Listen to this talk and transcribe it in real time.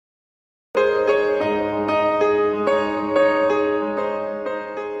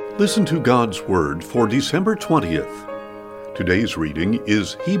Listen to God's Word for December 20th. Today's reading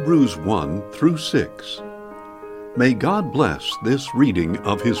is Hebrews 1 through 6. May God bless this reading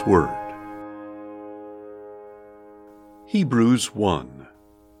of His Word. Hebrews 1.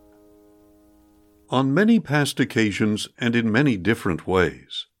 On many past occasions and in many different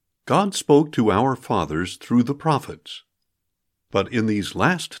ways, God spoke to our fathers through the prophets. But in these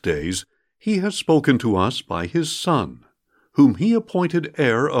last days, He has spoken to us by His Son, whom He appointed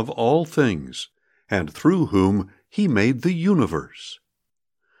heir of all things, and through whom He made the universe.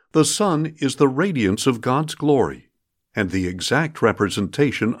 The Son is the radiance of God's glory, and the exact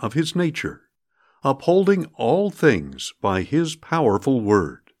representation of His nature, upholding all things by His powerful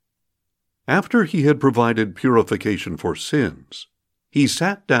word. After He had provided purification for sins, He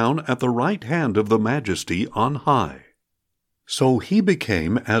sat down at the right hand of the Majesty on high. So He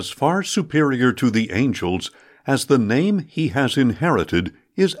became as far superior to the angels as the name He has inherited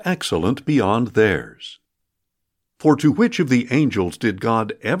is excellent beyond theirs. For to which of the angels did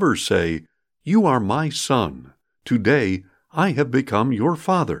God ever say, "You are my Son, today I have become your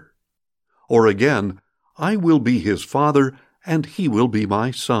Father"? Or again, "I will be his Father, and he will be my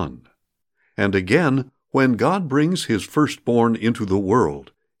Son"? And again, when God brings His firstborn into the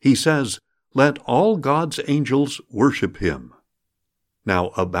world, He says, "Let all God's angels worship Him." Now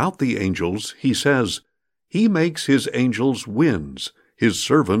about the angels He says, "He makes His angels winds, His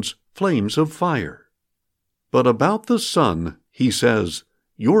servants flames of fire." But about the Son He says,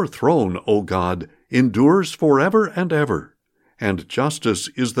 "Your throne, O God, endures forever and ever, and justice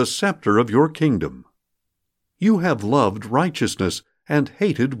is the scepter of your kingdom. You have loved righteousness and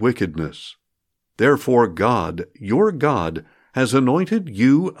hated wickedness. Therefore God, your God, has anointed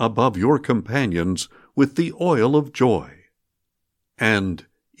you above your companions with the oil of joy." And,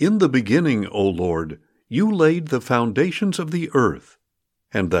 "In the beginning, O Lord, you laid the foundations of the earth,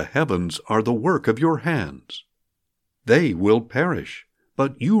 and the heavens are the work of your hands. They will perish,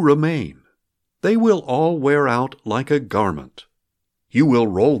 but you remain. They will all wear out like a garment. You will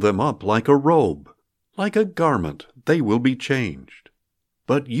roll them up like a robe. Like a garment they will be changed.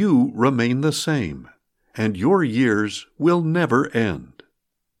 But you remain the same, and your years will never end."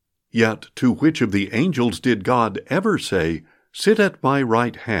 Yet to which of the angels did God ever say, "Sit at my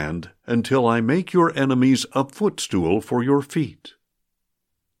right hand until I make your enemies a footstool for your feet"?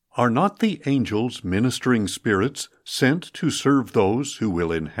 Are not the angels ministering spirits sent to serve those who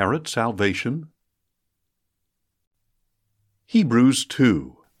will inherit salvation? Hebrews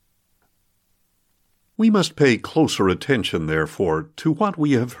 2. We must pay closer attention, therefore, to what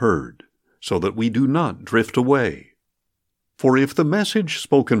we have heard, so that we do not drift away. For if the message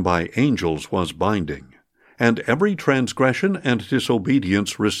spoken by angels was binding, and every transgression and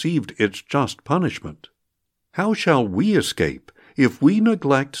disobedience received its just punishment, how shall we escape if we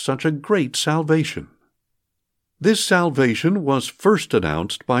neglect such a great salvation? This salvation was first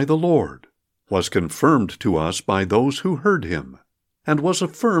announced by the Lord, was confirmed to us by those who heard Him, and was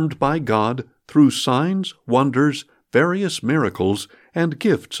affirmed by God through signs, wonders, various miracles, and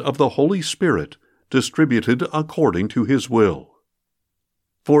gifts of the Holy Spirit distributed according to His will.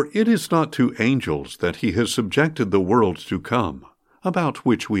 For it is not to angels that He has subjected the world to come, about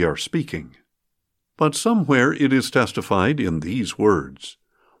which we are speaking. But somewhere it is testified in these words,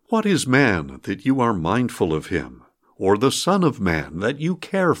 "What is man that you are mindful of him, or the Son of Man that you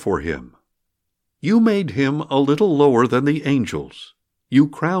care for him? You made him a little lower than the angels. You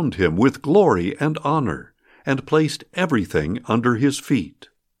crowned him with glory and honor, and placed everything under his feet."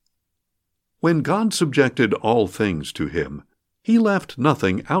 When God subjected all things to Him, He left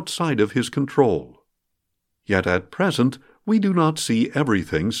nothing outside of His control. Yet at present we do not see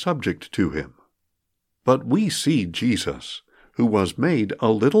everything subject to Him. But we see Jesus, who was made a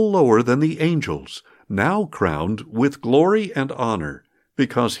little lower than the angels, now crowned with glory and honor,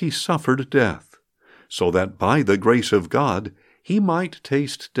 because He suffered death, so that by the grace of God He might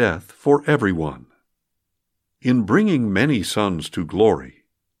taste death for everyone. In bringing many sons to glory,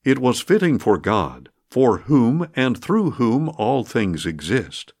 it was fitting for God, for whom and through whom all things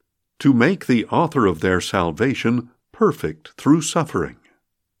exist, to make the author of their salvation perfect through suffering.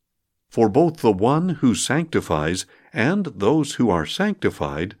 For both the one who sanctifies and those who are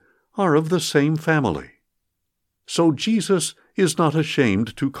sanctified are of the same family. So Jesus is not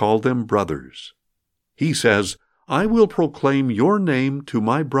ashamed to call them brothers. He says, "I will proclaim your name to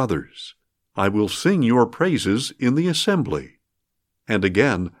my brothers. I will sing your praises in the assembly." And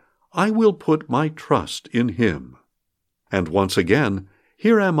again, "I will put my trust in him." And once again,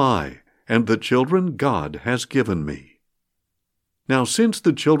 "Here am I, and the children God has given me." Now since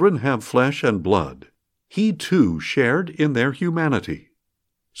the children have flesh and blood, He too shared in their humanity.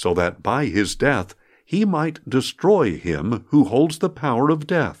 so that by his death he might destroy him who holds the power of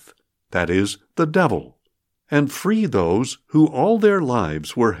death, that is, the devil, and free those who all their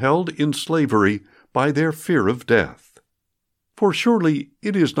lives were held in slavery by their fear of death. For surely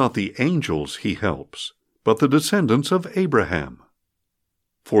it is not the angels he helps, but the descendants of Abraham.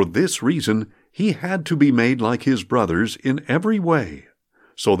 For this reason he had to be made like his brothers in every way,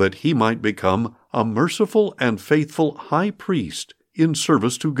 so that he might become a merciful and faithful high priest in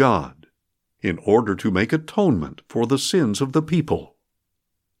service to God, in order to make atonement for the sins of the people.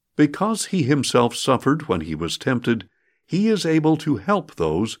 Because he himself suffered when he was tempted, he is able to help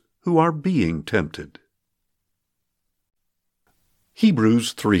those who are being tempted.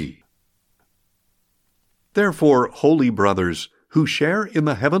 Hebrews 3. Therefore, holy brothers, who share in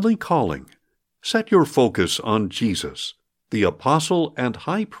the heavenly calling, set your focus on Jesus, the apostle and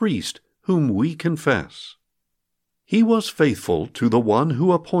high priest whom we confess. He was faithful to the one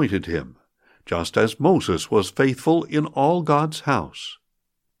who appointed him, just as Moses was faithful in all God's house.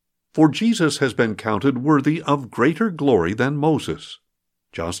 For Jesus has been counted worthy of greater glory than Moses,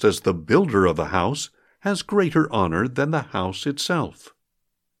 just as the builder of the house has greater honor than the house itself.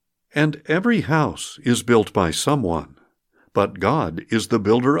 And every house is built by someone, but God is the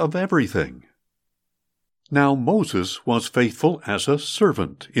builder of everything. Now Moses was faithful as a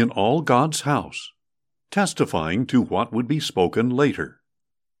servant in all God's house, testifying to what would be spoken later.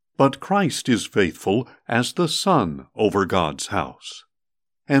 But Christ is faithful as the Son over God's house.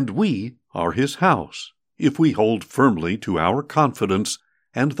 And we are his house, if we hold firmly to our confidence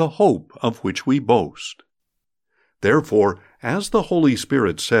and the hope of which we boast. Therefore, as the Holy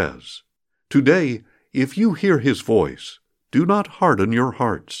Spirit says, "Today, if you hear his voice, do not harden your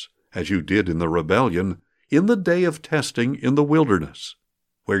hearts, as you did in the rebellion, in the day of testing in the wilderness,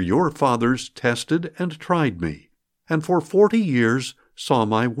 where your fathers tested and tried me, and for 40 years saw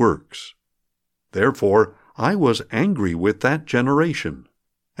my works. Therefore I was angry with that generation,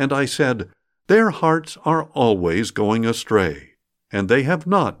 and I said, their hearts are always going astray, and they have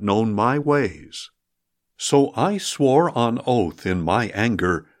not known my ways. So I swore on oath in my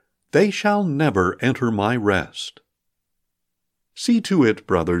anger, they shall never enter my rest." See to it,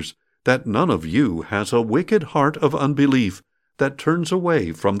 brothers, that none of you has a wicked heart of unbelief that turns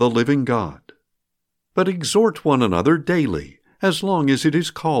away from the living God. But exhort one another daily, as long as it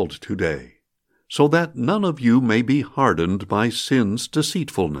is called today, so that none of you may be hardened by sin's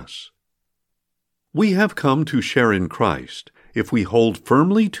deceitfulness. We have come to share in Christ, if we hold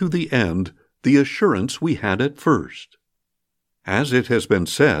firmly to the end the assurance we had at first. As it has been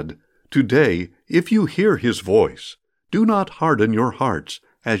said, "Today, if you hear his voice, do not harden your hearts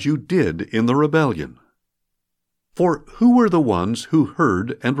as you did in the rebellion." For who were the ones who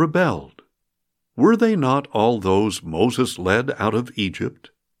heard and rebelled? Were they not all those Moses led out of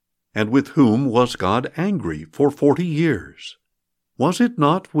Egypt? And with whom was God angry for 40 years? Was it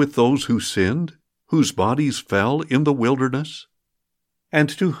not with those who sinned, whose bodies fell in the wilderness? And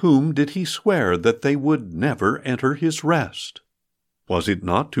to whom did he swear that they would never enter his rest? Was it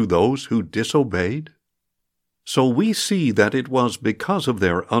not to those who disobeyed? So we see that it was because of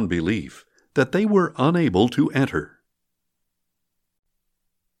their unbelief that they were unable to enter.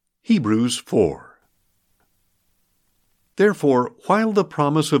 Hebrews 4. Therefore, while the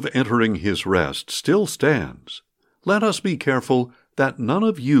promise of entering his rest still stands, let us be careful that none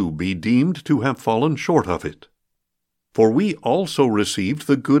of you be deemed to have fallen short of it. For we also received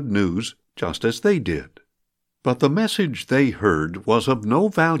the good news just as they did. But the message they heard was of no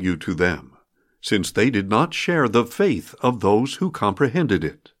value to them, since they did not share the faith of those who comprehended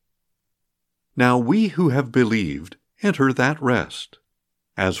it. Now we who have believed enter that rest.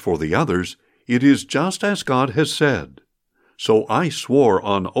 As for the others, it is just as God has said, "So I swore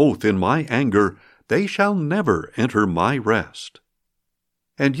on oath in my anger, they shall never enter my rest."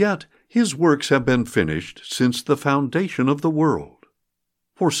 And yet his works have been finished since the foundation of the world.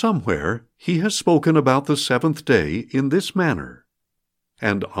 For somewhere he has spoken about the seventh day in this manner,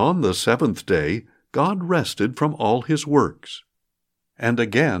 "And on the seventh day God rested from all his works." And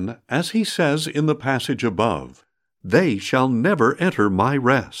again, as he says in the passage above, "They shall never enter my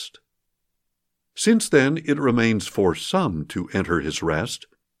rest." Since then it remains for some to enter his rest,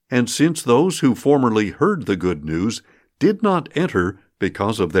 and since those who formerly heard the good news did not enter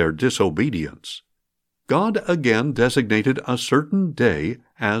because of their disobedience, God again designated a certain day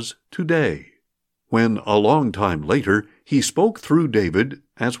as today, when a long time later he spoke through David,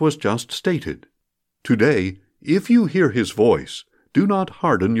 as was just stated, "Today, if you hear his voice, do not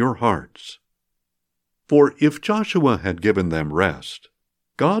harden your hearts." For if Joshua had given them rest,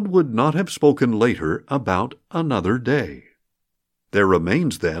 God would not have spoken later about another day. There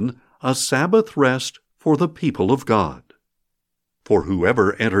remains then a Sabbath rest for the people of God. For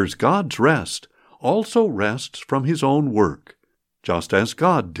whoever enters God's rest also rests from his own work, just as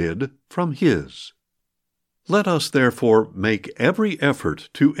God did from his. Let us therefore make every effort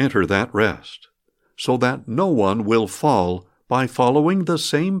to enter that rest, so that no one will fall by following the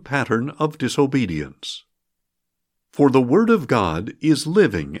same pattern of disobedience. For the Word of God is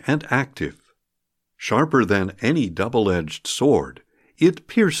living and active. Sharper than any double-edged sword, it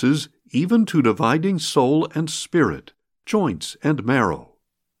pierces even to dividing soul and spirit, joints and marrow.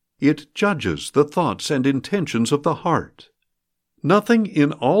 It judges the thoughts and intentions of the heart. Nothing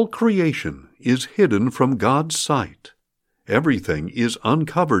in all creation is hidden from God's sight. Everything is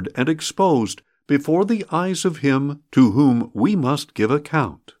uncovered and exposed before the eyes of Him to whom we must give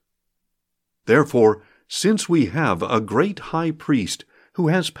account. Therefore, since we have a great high priest who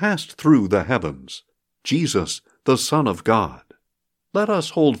has passed through the heavens, Jesus, the Son of God, let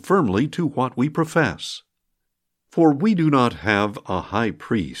us hold firmly to what we profess. For we do not have a high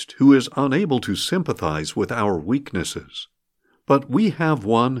priest who is unable to sympathize with our weaknesses, but we have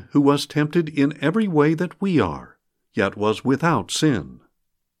one who was tempted in every way that we are, yet was without sin.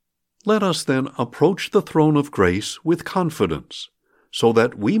 Let us then approach the throne of grace with confidence, so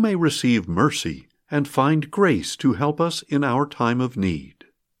that we may receive mercy and find grace to help us in our time of need.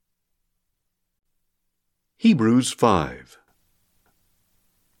 Hebrews 5.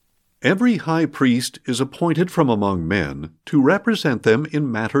 Every high priest is appointed from among men to represent them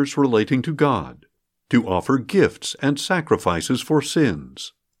in matters relating to God, to offer gifts and sacrifices for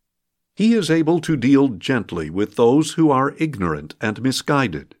sins. He is able to deal gently with those who are ignorant and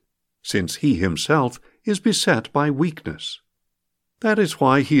misguided, since he himself is beset by weakness. That is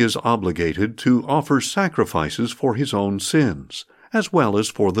why he is obligated to offer sacrifices for his own sins, as well as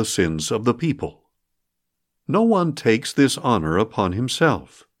for the sins of the people. No one takes this honor upon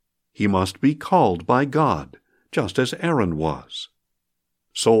himself. He must be called by God, just as Aaron was.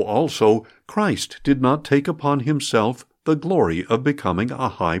 So also Christ did not take upon himself the glory of becoming a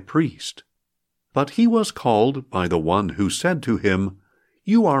high priest. But he was called by the one who said to him,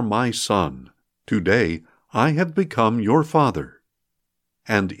 "You are my son. Today I have become your father."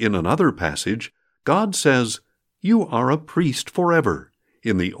 And in another passage, God says, "You are a priest forever,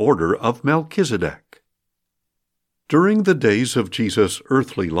 in the order of Melchizedek." During the days of Jesus'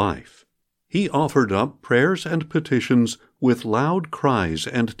 earthly life, he offered up prayers and petitions with loud cries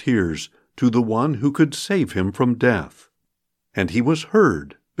and tears to the one who could save him from death, and he was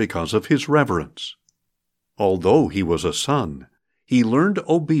heard because of his reverence. Although he was a son, he learned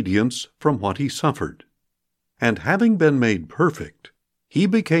obedience from what he suffered, and having been made perfect, he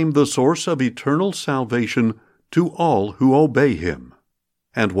became the source of eternal salvation to all who obey him,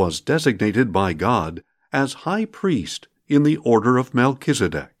 and was designated by God as high priest in the order of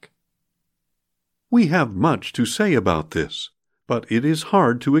Melchizedek. We have much to say about this, but it is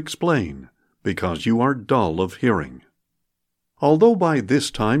hard to explain, because you are dull of hearing. Although by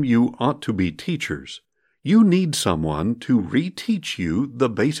this time you ought to be teachers, you need someone to reteach you the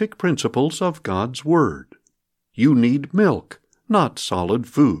basic principles of God's Word. You need milk, not solid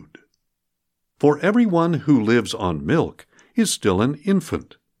food. For everyone who lives on milk is still an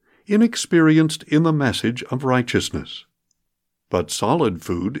infant, inexperienced in the message of righteousness. But solid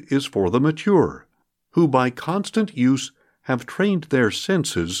food is for the mature, who by constant use have trained their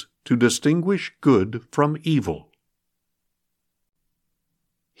senses to distinguish good from evil.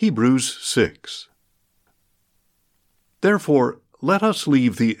 Hebrews 6. Therefore, let us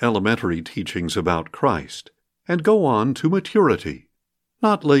leave the elementary teachings about Christ and go on to maturity,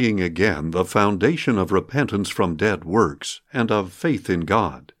 not laying again the foundation of repentance from dead works and of faith in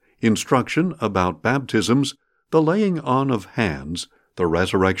God, instruction about baptisms, the laying on of hands, the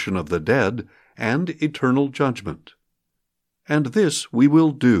resurrection of the dead, and eternal judgment. And this we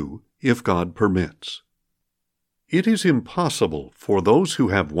will do if God permits. It is impossible for those who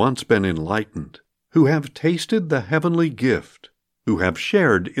have once been enlightened, who have tasted the heavenly gift, who have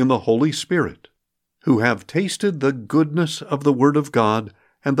shared in the Holy Spirit, who have tasted the goodness of the Word of God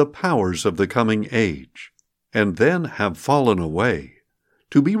and the powers of the coming age, and then have fallen away,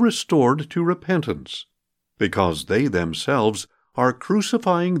 to be restored to repentance, because they themselves are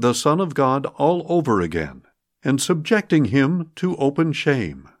crucifying the Son of God all over again, and subjecting him to open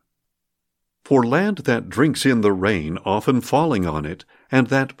shame. For land that drinks in the rain often falling on it, and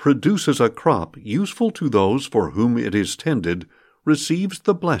that produces a crop useful to those for whom it is tended, receives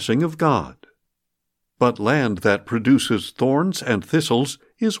the blessing of God. But land that produces thorns and thistles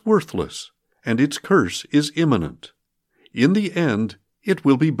is worthless, and its curse is imminent. In the end, it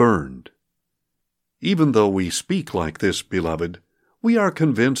will be burned. Even though we speak like this, beloved, we are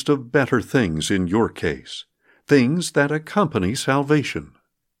convinced of better things in your case, things that accompany salvation.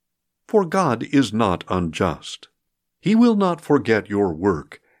 For God is not unjust. He will not forget your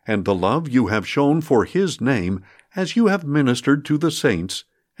work and the love you have shown for His name as you have ministered to the saints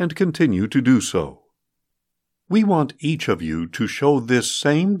and continue to do so. We want each of you to show this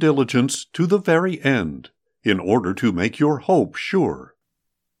same diligence to the very end, in order to make your hope sure.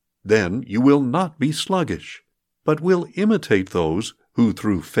 Then you will not be sluggish, but will imitate those who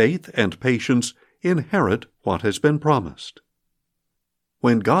through faith and patience inherit what has been promised.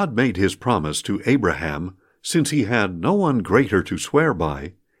 When God made His promise to Abraham, since he had no one greater to swear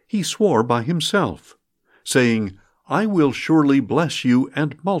by, He swore by Himself, saying, I will surely bless you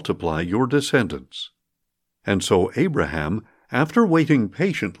and multiply your descendants. And so Abraham, after waiting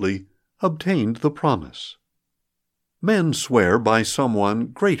patiently, obtained the promise. Men swear by someone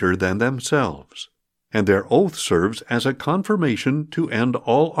greater than themselves, and their oath serves as a confirmation to end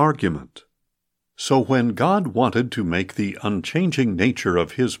all argument. So when God wanted to make the unchanging nature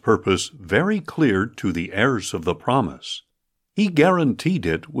of His purpose very clear to the heirs of the promise, He guaranteed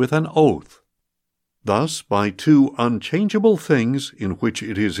it with an oath. Thus, by two unchangeable things in which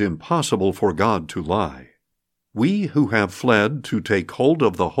it is impossible for God to lie, we who have fled to take hold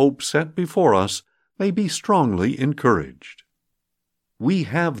of the hope set before us may be strongly encouraged. We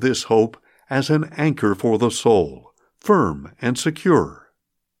have this hope as an anchor for the soul, firm and secure.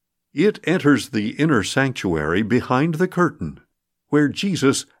 It enters the inner sanctuary behind the curtain, where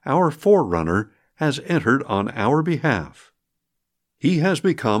Jesus, our forerunner, has entered on our behalf. He has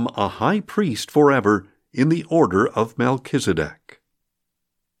become a high priest forever in the order of Melchizedek.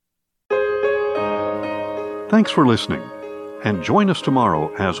 Thanks for listening, and join us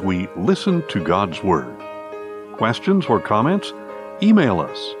tomorrow as we listen to God's Word. Questions or comments? Email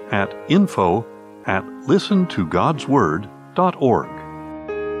us at info@listentogodsword.org.